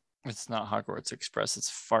in. It's not Hogwarts Express. It's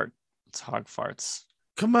fart. It's hog farts.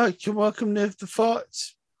 Come on. You're welcome to the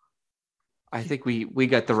farts. I think we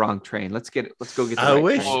got the wrong train. Let's go get the I right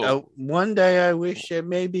wish train. one day I wish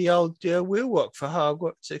maybe I'll will work for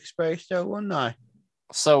Hogwarts Express though, wouldn't I?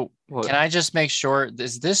 So What? can I just make sure,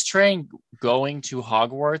 is this train going to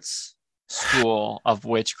Hogwarts School of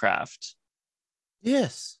Witchcraft?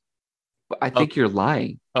 Yes. But I think you're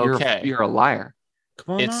lying. Okay. You're a liar.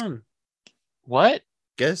 Come It's- on. What?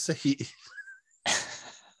 Guess he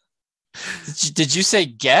Did you say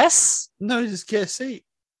guess? no, just get a seat.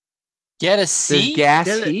 Get a There's seat? gas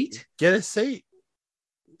Get it. heat. Get a seat.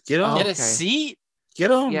 Get on. Get a Okay. seat?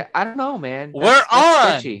 Get on. Yeah, I don't know, man. We're That's on.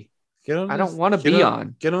 sketchy. Get on. I this- don't want to get be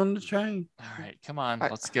on. Get on the train. All right, come on. I-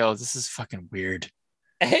 Let's go. This is fucking weird.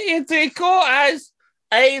 8 3/4.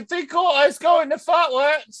 8 3/4. Going to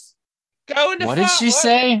Fartworks. Going to What did she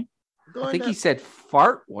say? I think he said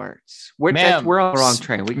fart words. We're Ma'am, on the wrong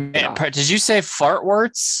train. We can get Man, off. did you say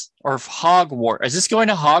Fartworts or Hogwarts? Is this going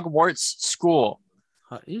to Hogwarts School?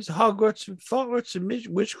 He's Hogwarts and Fartworks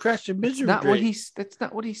and witchcraft and misery. That's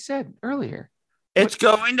not what he said earlier. It's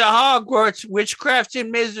going to Hogwarts, witchcraft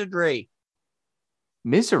and misery.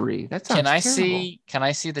 Misery. That sounds terrible. Can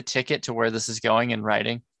I see the ticket to where this is going in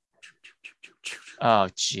writing? Oh,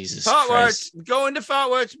 Jesus Fartworks, Christ. going to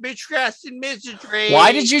Fartworks, witchcraft and misery.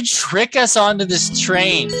 Why did you trick us onto this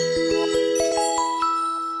train?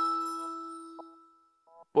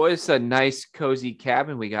 Boy, it's a nice, cozy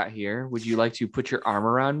cabin we got here. Would you like to put your arm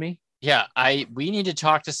around me? Yeah, we need to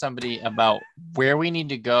talk to somebody about where we need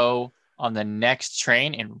to go on the next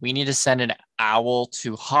train, and we need to send an owl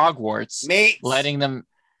to Hogwarts, Mates, letting them.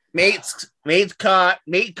 mates caught.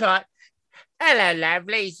 Hello,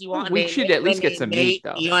 lovelies. You want We should at least get some meat,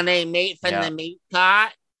 though. You want a meat from Yeah. the meat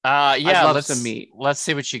cart? Yeah, love let's some meat. Let's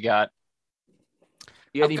see what you got.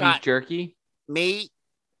 You got any I've got- beef jerky? Meat?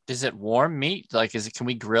 Is it warm meat? Like, can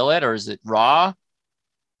we grill it, or is it raw?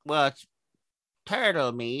 Well, it's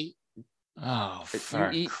turtle meat. Oh, You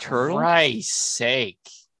for eat turtle? Christ's sake!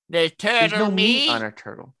 There's turtle There's no meat meat, on a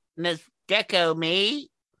turtle. and there's gecko meat,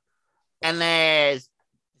 and there's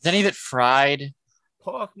Is any of it fried?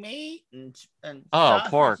 pork meat and Oh, sausage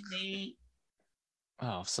pork. meat.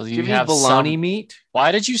 Oh, so Do you you have bologna meat?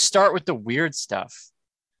 Why did you start with the weird stuff?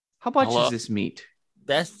 How much Hello? is this meat?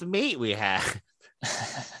 That's the meat we have.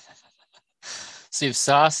 So you have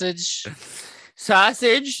sausage,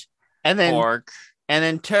 Sausage, and then pork,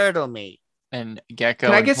 turtle meat. and gecko.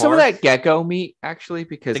 Can I and get some of pork? that gecko meat actually?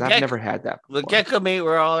 Because The I've gecko- never had that The before. gecko meat,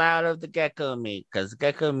 we're all out of the gecko meat because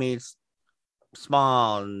gecko meat's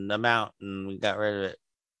small in amount, and we got rid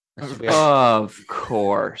of it. Of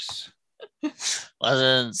course.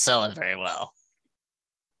 Wasn't selling very well.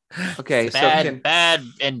 Okay, Bad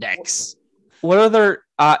index. what other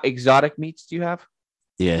exotic meats do you have?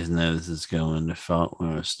 Yes, no, this is going to fault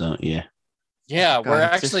worse, don't you? Yeah, Oh, God, we're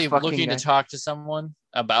it's this actually fucking looking guy. to talk to someone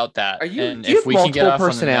about that. Are you? And Do you if have we can get multiple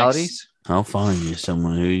off on the next- personalities? I'll find you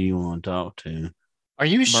someone who you want to talk to. Are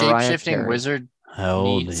you a Mariah shape-shifting Carey. wizard How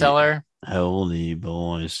old meat are seller? you? How old are you,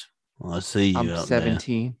 boys? Well, I see you I'm up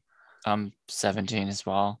 17. I'm 17 as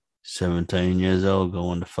well. there. 17 years old,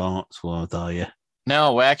 going to Farnsworth, are you?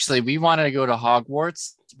 No, actually, we wanted to go to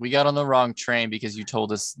Hogwarts. We got on the wrong train because you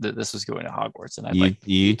told us that this was going to Hogwarts, and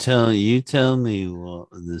You tell me what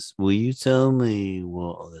this. Will you tell me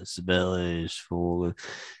what the spell is for?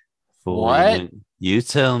 What? You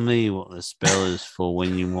tell me what the spell is for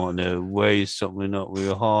when you want to raise something up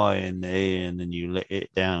real high in the air and then you let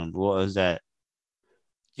it down. What is that?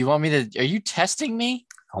 You want me to? Are you testing me?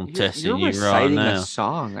 I'm You're testing you right reciting a now.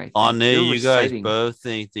 song. I think. I know You're you guys reciting- both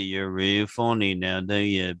think that you're real funny now, don't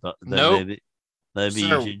you? But Nope. maybe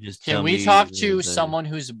Sir, you should just can tell we me talk to the- someone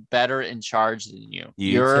who's better in charge than you?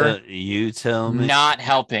 You tell me. not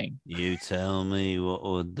helping. You tell me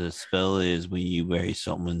what the spell is when you raise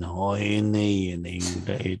something high in the and then you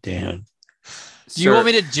lay it down. Do you want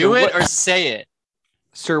me to Sir, do it what- or say it?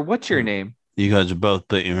 Sir, what's your name? You guys are both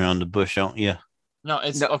beating around the bush, aren't you? No,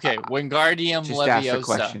 it's No, okay. Wingardium Just ask the Leviosa.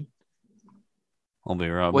 question. I'll be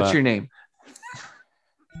right What's back. your name?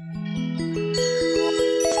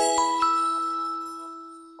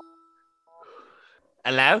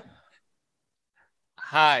 Hello?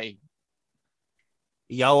 Hi.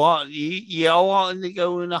 Y'all want to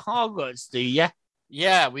go into Hogwarts, do ya?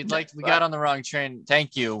 Yeah, we got on the wrong train.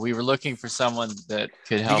 Thank you. We were looking for someone that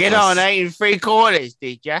could You help get us. on 8 3/4,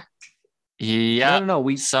 did ya? Yeah. No.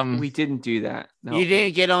 We some. didn't do that. No. You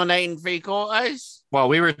didn't get on 8 3/4? Well,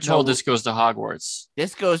 we were told No. this goes to Hogwarts.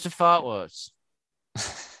 This goes to Fartworth.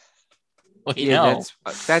 Well, Yeah,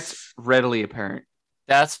 that's readily apparent.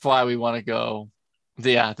 that's why we want to go.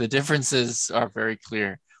 Yeah, the differences are very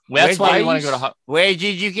clear. Where's That's why we why want to you go to. Where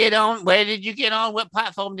did you get on? Where did you get on? What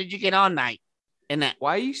platform did you get on, mate? In that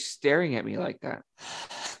Why are you staring at me like that?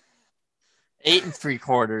 8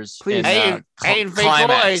 3/4. Please. in, 8 3/4.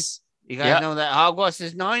 Climax. You guys Yep. know that Hogwarts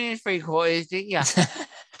is 9 3/4, didn't you?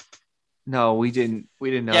 No, we didn't. We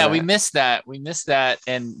didn't know. Yeah, that. we missed that. We missed that.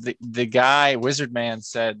 And the guy, Wizard Man,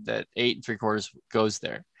 said that 8 3/4 goes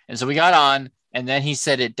there. And so we got on, and then he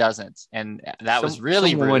said it doesn't. And that was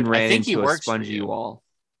really some woman rude. ran I think he into a works for spongy you. wall.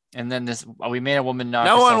 And then we made a woman knock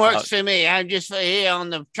No one herself works out. for me. I'm just here on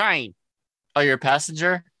the train. Oh, you're a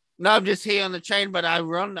passenger? No, I'm just here on the train, but I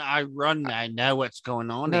run. I know what's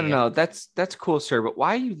going on No, here. no. That's cool, sir. But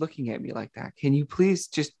why are you looking at me like that? Can you please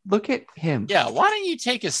just look at him? Yeah, why don't you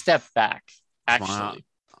take a step back, actually?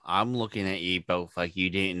 I'm looking at you both like you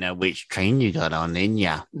didn't know which train you got on, didn't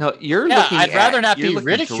ya? No, you're Yeah, looking. I'd rather not you're be looking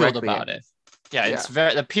ridiculed directly about at- it. Yeah, it's Yeah.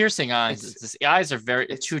 very the piercing eyes. It's- The eyes are very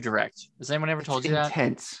it's- too direct. Has anyone ever told It's you that?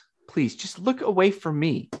 intense. Please, just look away from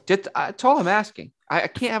me. That's all I'm asking. I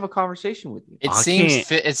can't have a conversation with you. It I seems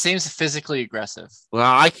can't- it seems physically aggressive. Well,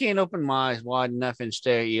 I can't open my eyes wide enough and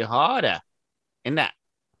stare at you harder. Isn't that?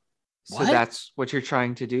 So What? that's what you're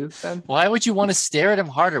trying to do, then? Why would you want to stare at him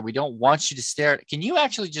harder? We don't want you to stare at. Can you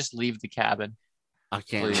actually just leave the cabin? I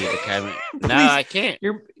can't Please. leave the cabin. No, Please. I can't.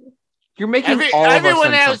 You're making all of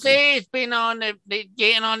Everyone us else uncomfortable. here has been on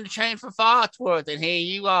getting on the train for Fartsworth, and here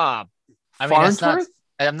you are. I mean, that's not, Farnsworth?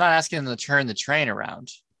 I'm not asking them to turn the train around.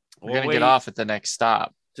 We're Well, gonna get off at the next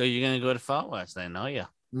stop. So you're gonna go to Fartworth then, are you?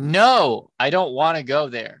 No, I don't want to go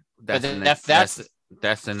there. That's then the if next,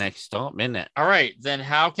 that's the next stop, isn't it? All right, then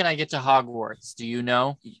how can I get to Hogwarts? Do you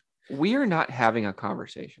know? We are not having a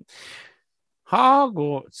conversation.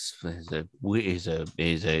 Hogwarts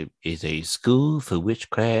is a school for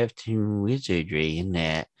witchcraft and wizardry, in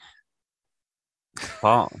that.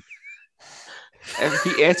 Paul.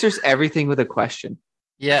 He answers everything with a question.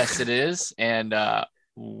 Yes, it is, and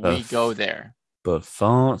we go there. But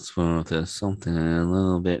Fartsworth is something a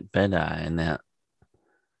little bit better in that.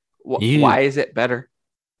 Why is it better?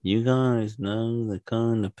 You guys know the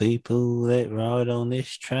kind of people that ride on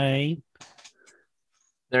this train?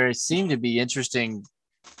 There seem to be interesting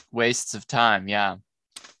wastes of time. Yeah.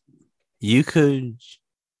 You could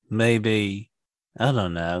maybe, I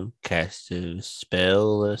don't know, cast a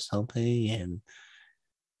spell or something and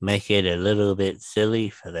make it a little bit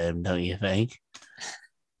silly for them, don't you think?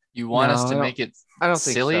 You want No, us to make it I don't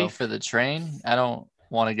think silly so. for the train? I don't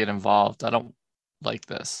want to get involved. I don't like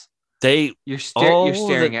this. You're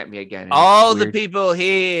staring at me again. and All it's the weird. people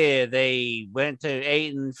here, they went to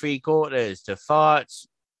 8 3/4 to farts.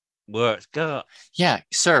 Works got. Yeah,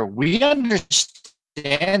 sir, we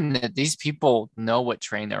understand that these people know what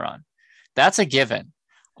train they're on. That's a given.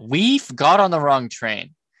 We've got on the wrong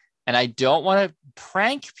train, and I don't want to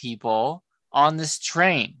prank people on this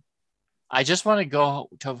train. I just want to go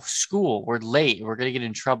to school. We're late. We're going to get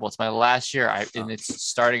in trouble. It's my last year, and it's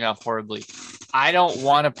starting off horribly. I don't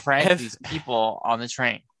want to prank these people on the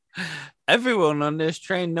train. Everyone on this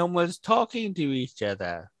train, no one's talking to each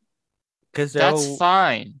other. Because that's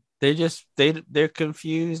fine. They're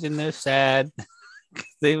confused and they're sad.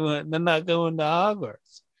 They're not going to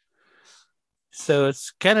Hogwarts. So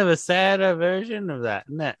it's kind of a sadder version of that,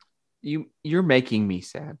 isn't it? You're making me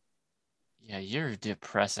sad. Yeah, you're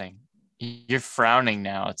depressing. You're frowning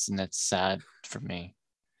now. It's sad for me.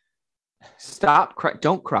 Stop cry.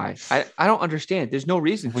 Don't cry. I don't understand. There's no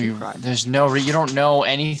reason to cry. There's no you don't know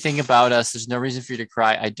anything about us. There's no reason for you to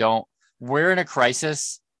cry. We're in a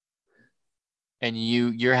crisis, and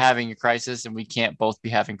you're having a crisis, and we can't both be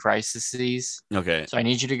having crises. Okay. So I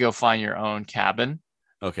need you to go find your own cabin.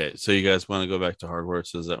 Okay. So you guys want to go back to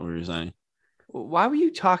Hogwarts? Is that what you're saying? Why were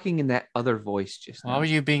you talking in that other voice just now? Why were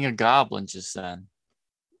you being a goblin just then?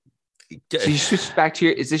 So you switched back to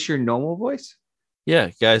is this your normal voice? Yeah,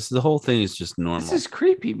 guys, the whole thing is just normal. This is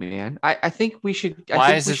creepy, man. I think we should.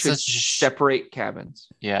 Why is it such separate cabins?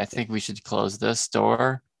 Yeah, I think we should close this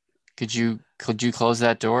door. Could you close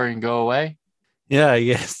that door and go away? Yeah, I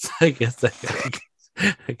guess I could.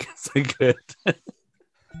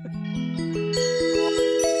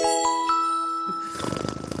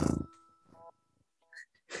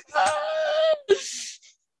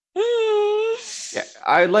 Yeah,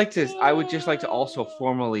 I would just like to also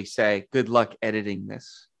formally say good luck editing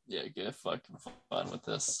this. Yeah, get fucking fun with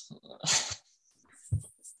this.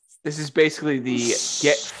 This is basically the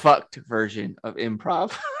get fucked version of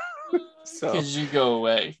improv. So could you go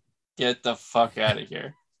away? Get the fuck out of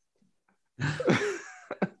here.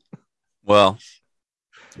 Well,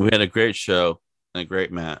 we had a great show and a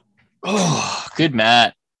great Matt. Oh, good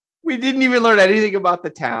Matt. We didn't even learn anything about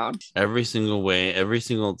the town. Every single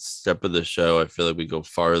step of the show, I feel like we go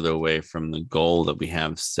farther away from the goal that we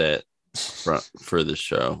have set for the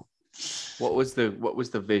show. What was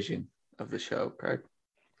the vision of the show, Craig?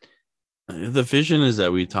 The vision is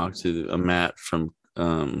that we talk to a Matt from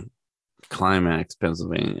Climax,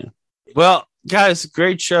 Pennsylvania. Well, guys,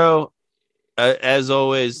 great show. As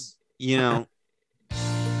always, every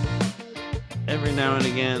now and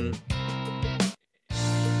again,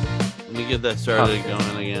 let me get that started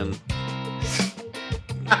going again.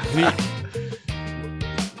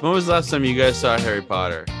 When was the last time you guys saw Harry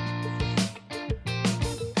Potter?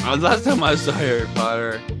 The last time I saw Harry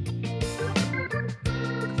Potter,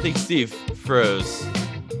 I think Steve froze.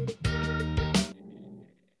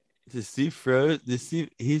 Did Steve froze?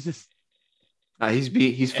 He's just...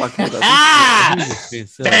 he's fucking with us. Ah! He's just being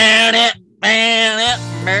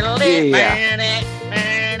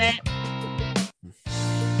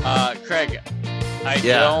Craig, I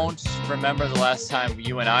don't remember the last time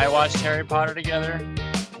you and I watched Harry Potter together,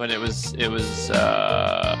 but it was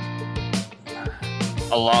a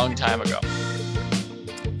long time ago.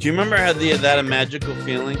 Do you remember how that a magical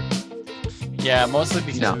feeling? Yeah, mostly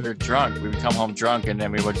because we were drunk. We would come home drunk, and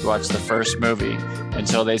then we would watch the first movie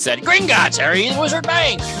until they said, "Gringotts, Harry, the Wizard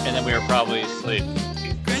Bank," and then we were probably asleep.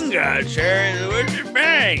 Gringotts, Harry, the Wizard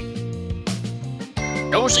Bank.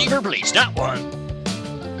 No secret, please, not one.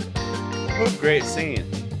 What great scene.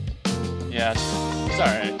 Yeah, it's all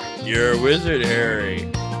right. You're a wizard, Harry.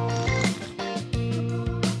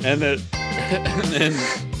 And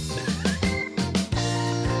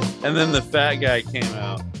then the fat guy came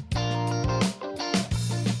out.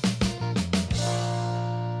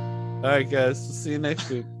 All right, guys. We'll see you next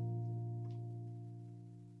week.